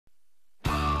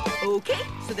Okay,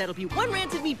 so that'll be one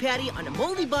rancid meat patty on a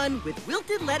moldy bun with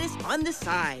wilted lettuce on the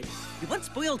side. You want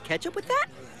spoiled ketchup with that?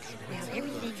 Well,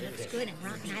 everything looks good and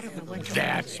rotten. I don't know what's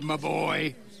That's my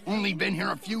boy. Only been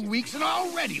here a few weeks and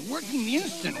already working the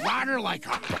instant water like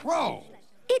a pro.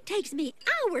 It takes me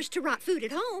hours to rot food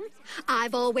at home.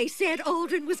 I've always said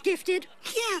Aldrin was gifted.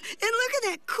 Yeah, and look at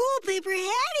that cool paper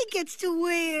hat he gets to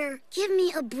wear. Give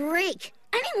me a break.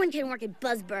 Anyone can work at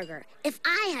Buzzburger. If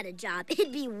I had a job,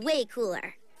 it'd be way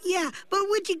cooler. Yeah, but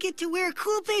would you get to wear a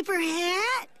cool paper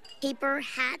hat? Paper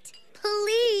hat?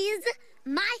 Please.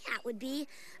 My hat would be,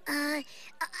 a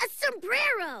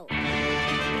sombrero.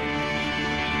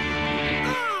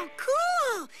 Oh,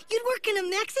 cool. You'd work in a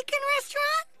Mexican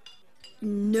restaurant?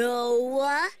 No.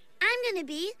 I'm gonna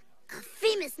be a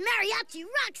famous mariachi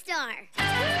rock star.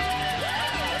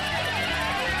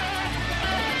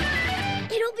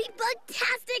 It'll be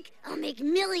fantastic. I'll make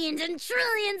millions and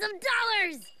trillions of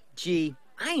dollars. Gee,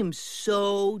 I am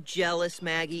so jealous,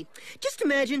 Maggie. Just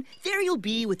imagine, there you'll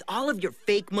be with all of your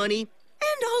fake money,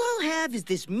 and all I'll have is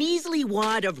this measly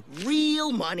wad of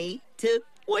real money to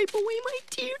wipe away my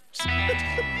tears.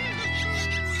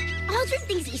 Aldrin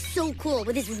thinks he's so cool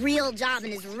with his real job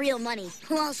and his real money.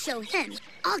 Well, I'll show him.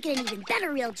 I'll get an even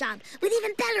better real job with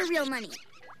even better real money.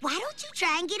 Why don't you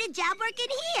try and get a job working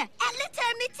here at Le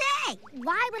Termite?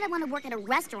 Why would I want to work at a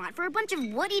restaurant for a bunch of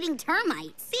wood-eating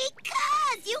termites?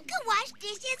 Because you can wash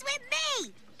dishes with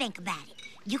me. Think about it.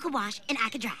 You can wash and I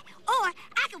can dry. Or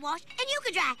I can wash and you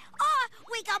can dry. Or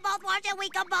we can both wash and we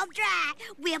can both dry.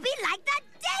 We'll be like the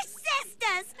Dish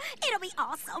Sisters. It'll be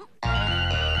awesome.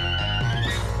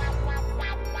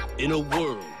 In a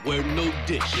world where no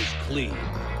dish is clean,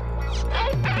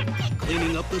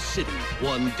 cleaning up the city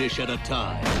one dish at a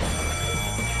time.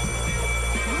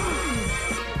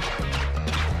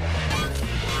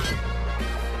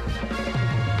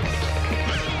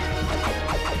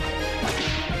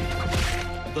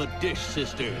 The Dish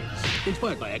Sisters,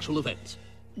 inspired by actual events.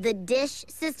 The Dish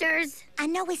Sisters? I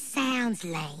know it sounds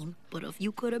lame, but if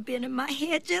you could have been in my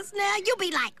head just now, you'd be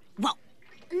like, whoa.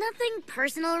 Nothing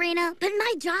personal, Rena, but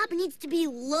my job needs to be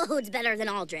loads better than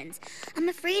Aldrin's. I'm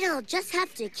afraid I'll just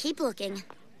have to keep looking.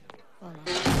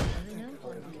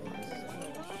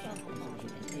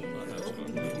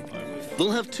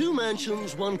 They'll have 2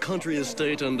 mansions, 1 country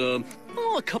estate, and, a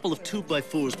couple of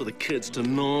 2x4s for the kids to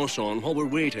nosh on while we're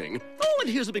waiting. Oh, and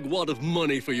here's a big wad of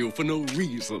money for you for no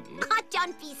reason. Oh,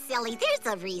 don't be silly. There's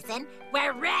a reason.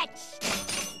 We're rich.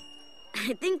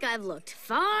 I think I've looked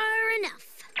far enough.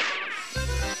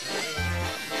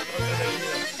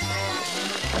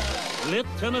 Le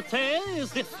Termite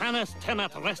is the finest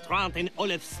termite restaurant in all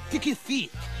of Sticky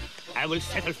Feet. I will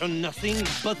settle for nothing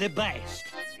but the best.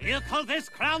 You call this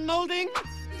crown molding?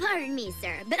 Pardon me,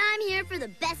 sir, but I'm here for the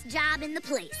best job in the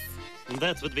place.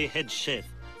 That would be head chef.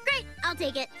 Great, I'll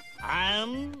take it.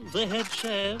 I'm the head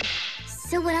chef.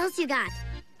 So what else you got?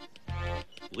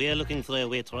 We are looking for a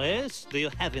waitress. Do you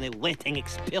have any waiting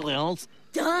experience?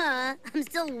 Duh! I'm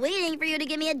still waiting for you to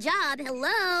give me a job.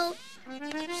 Hello?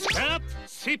 Stop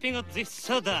sipping up this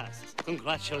sawdust.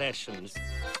 Congratulations.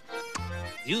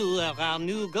 You are our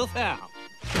new gopher.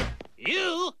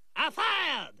 You are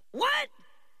fired. What?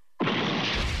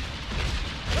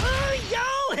 Oh,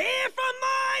 y'all hear from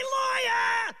my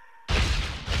lawyer!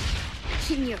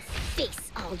 In your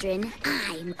face, Aldrin.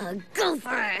 I'm a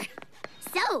gopher.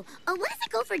 So, what does a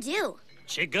gopher do?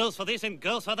 She goes for this and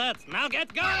goes for that. Now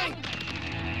get going!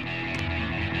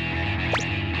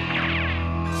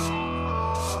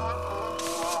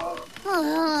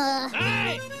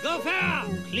 Hey, gopher!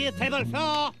 Clear table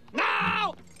 4,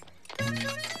 now!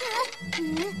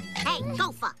 Hey,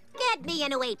 gopher, get me a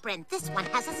new apron. This one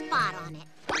has a spot on it.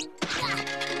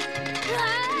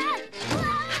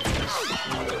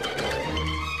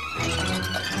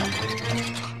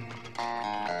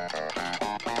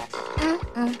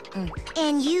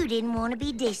 And you didn't want to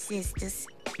be Dish Sisters.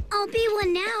 I'll be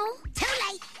one now. Too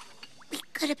late. We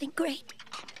could have been great.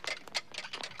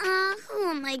 Who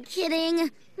am I kidding?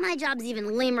 My job's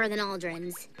even lamer than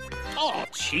Aldrin's. Oh,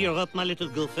 cheer up, my little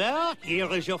gopher.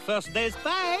 Here is your first day's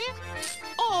pay.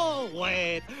 Oh,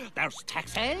 wait. There's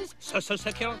taxes, Social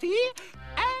Security,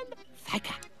 and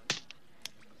FICA.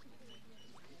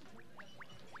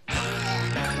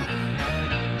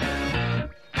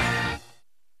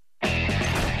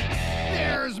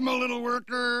 There's my little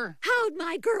worker. How'd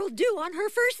my girl do on her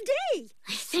first day?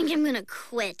 I think I'm gonna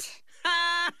quit.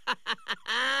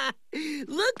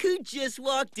 Look who just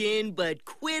walked in, but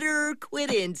Quitter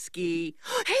Quitinsky.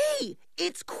 Hey,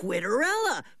 it's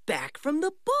Quitterella, back from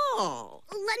the ball.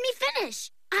 Let me finish.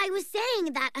 I was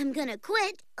saying that I'm gonna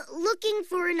quit looking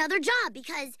for another job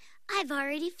because I've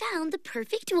already found the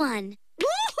perfect one.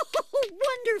 Oh,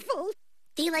 wonderful.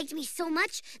 They liked me so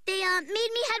much, they made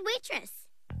me head waitress.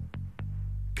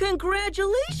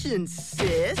 Congratulations,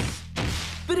 sis.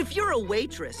 But if you're a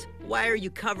waitress, why are you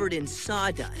covered in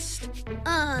sawdust?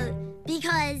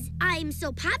 Because I'm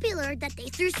so popular that they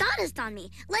threw sawdust on me,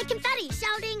 like confetti,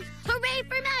 shouting, "Hooray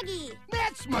for Maggie!"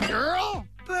 That's my girl.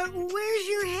 But where's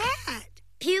your hat?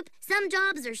 Pupe, some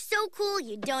jobs are so cool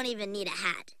you don't even need a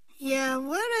hat. Yeah,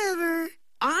 whatever.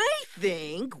 I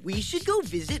think we should go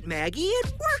visit Maggie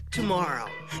at work tomorrow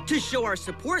to show our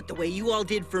support the way you all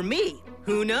did for me.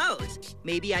 Who knows?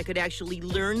 Maybe I could actually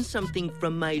learn something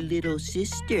from my little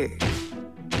sister.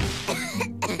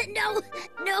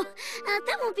 No,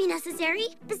 that won't be necessary.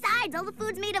 Besides, all the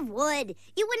food's made of wood.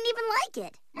 You wouldn't even like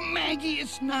it. Maggie,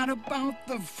 it's not about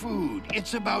the food.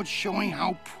 It's about showing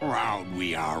how proud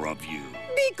we are of you.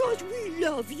 Because we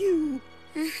love you.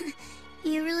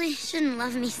 You really shouldn't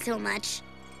love me so much.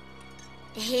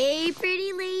 Hey,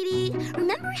 pretty lady.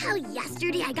 Remember how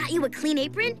yesterday I got you a clean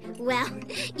apron? Well,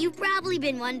 you've probably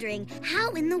been wondering,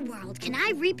 how in the world can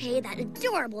I repay that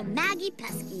adorable Maggie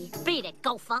Pesky? Beat it,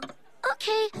 Gopher.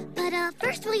 Okay, but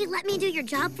first will you let me do your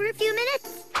job for a few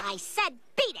minutes? I said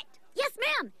beat it. Yes,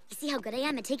 ma'am. You see how good I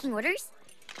am at taking orders?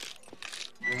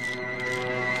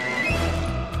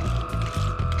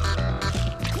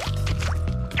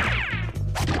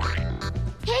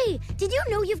 Hey, did you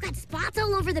know you've got spots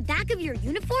all over the back of your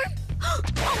uniform? Oh,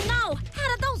 no!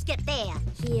 How did those get there?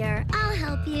 Here, I'll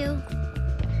help you.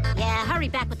 Yeah, hurry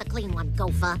back with the clean one,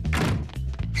 Gopher.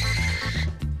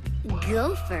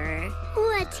 Gopher?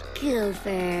 What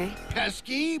gopher?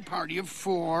 Pesky, party of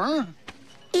 4.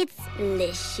 It's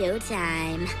list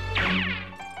showtime.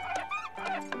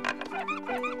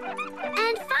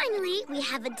 And finally, we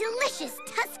have a delicious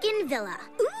Tuscan villa.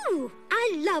 Ooh,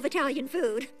 I love Italian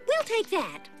food. We'll take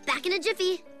that. Back in a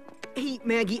jiffy. Hey,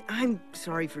 Maggie, I'm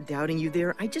sorry for doubting you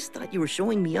there. I just thought you were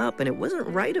showing me up, and it wasn't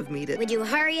right of me to... Would you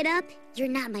hurry it up? You're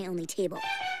not my only table.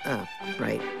 Oh,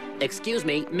 right. Excuse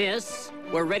me, miss.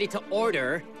 We're ready to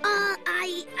order.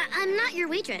 I'm not your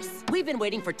waitress. We've been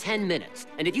waiting for 10 minutes,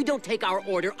 and if you don't take our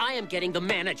order, I am getting the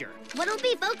manager. What'll it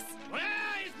be, folks? Where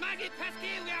is Maggie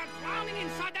Pesky? We are drowning in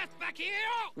sawdust back here.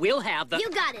 We'll have the... You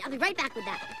got it. I'll be right back with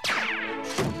that.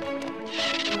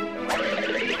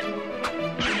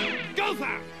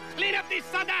 Gopher, clean up this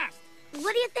sawdust.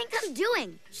 What do you think I'm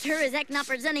doing? Sure as heck not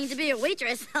pretending to be a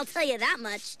waitress, I'll tell you that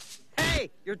much.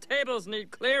 Hey, your tables need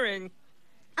clearing.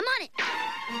 I'm on it.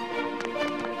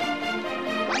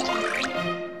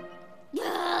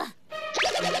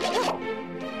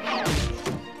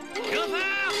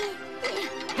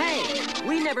 Hey,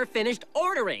 we never finished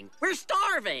ordering. We're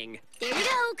starving. There we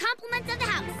go. Compliments of the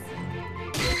house.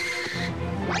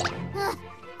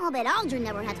 I'll bet Aldrin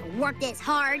never had to work this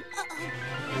hard.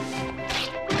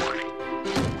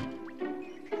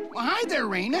 Well, hi there,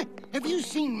 Raina. Have you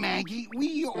seen Maggie?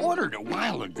 We ordered a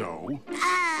while ago.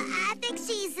 I think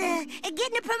she's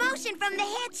getting a promotion from the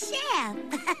head chef.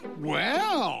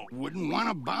 Well, wouldn't want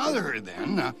to bother her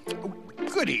then.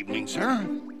 Good evening, sir.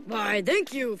 Why,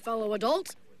 thank you, fellow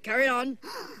adult. Carry on.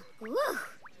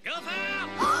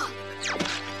 Gopher!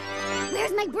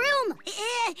 Where's my broom?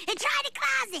 Try the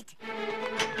closet.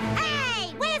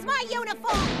 Hey, where's my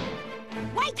uniform?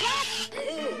 Wait, cat!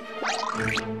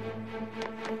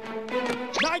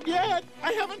 Not yet!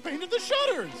 I haven't painted the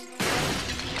shutters!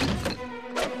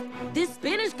 This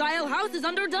Spanish-style house is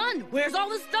underdone. Where's all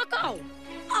the stucco?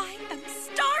 I am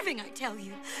starving, I tell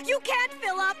you. You can't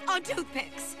fill up on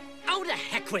toothpicks. Oh, to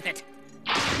heck with it.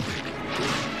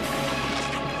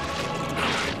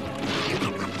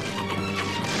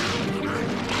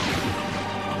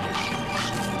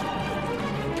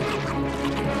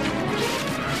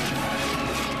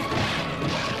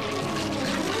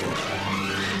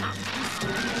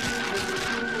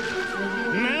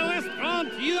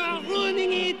 You are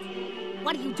ruining it!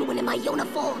 What are you doing in my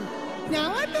uniform?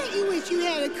 Now, I bet you wish you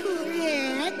had a cool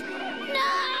hat. No!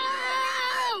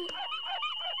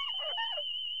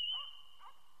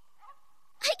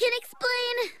 I can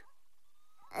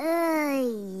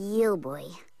explain. You boy.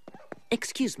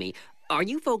 Excuse me, are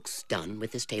you folks done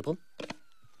with this table?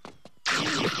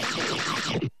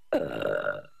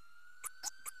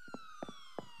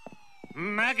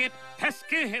 Maggie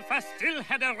Pesky, if I still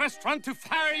had a restaurant to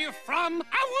fire you from,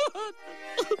 I would!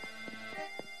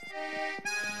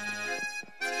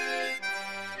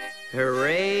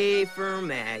 Hooray for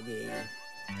Maggie.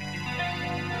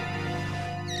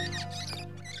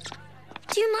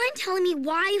 Do you mind telling me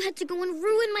why you had to go and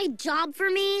ruin my job for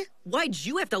me? Why'd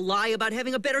you have to lie about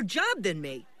having a better job than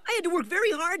me? I had to work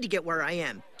very hard to get where I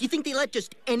am. Do you think they let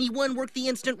just anyone work the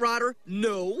instant rotter?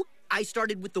 No. I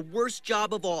started with the worst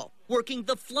job of all, working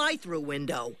the fly-through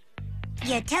window.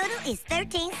 Your total is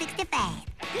 $13.65.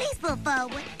 Please pull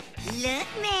forward. Look,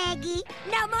 Maggie,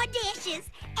 no more dishes,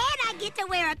 and I get to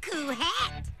wear a cool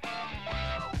hat.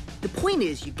 The point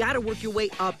is, you gotta work your way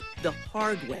up the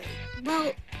hard way.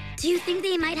 Well, do you think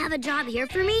they might have a job here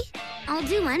for me? I'll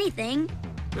do anything.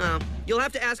 You'll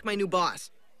have to ask my new boss.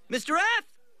 Mr. F!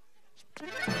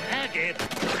 Maggie,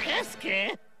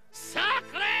 pesque,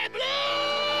 sacre bleu!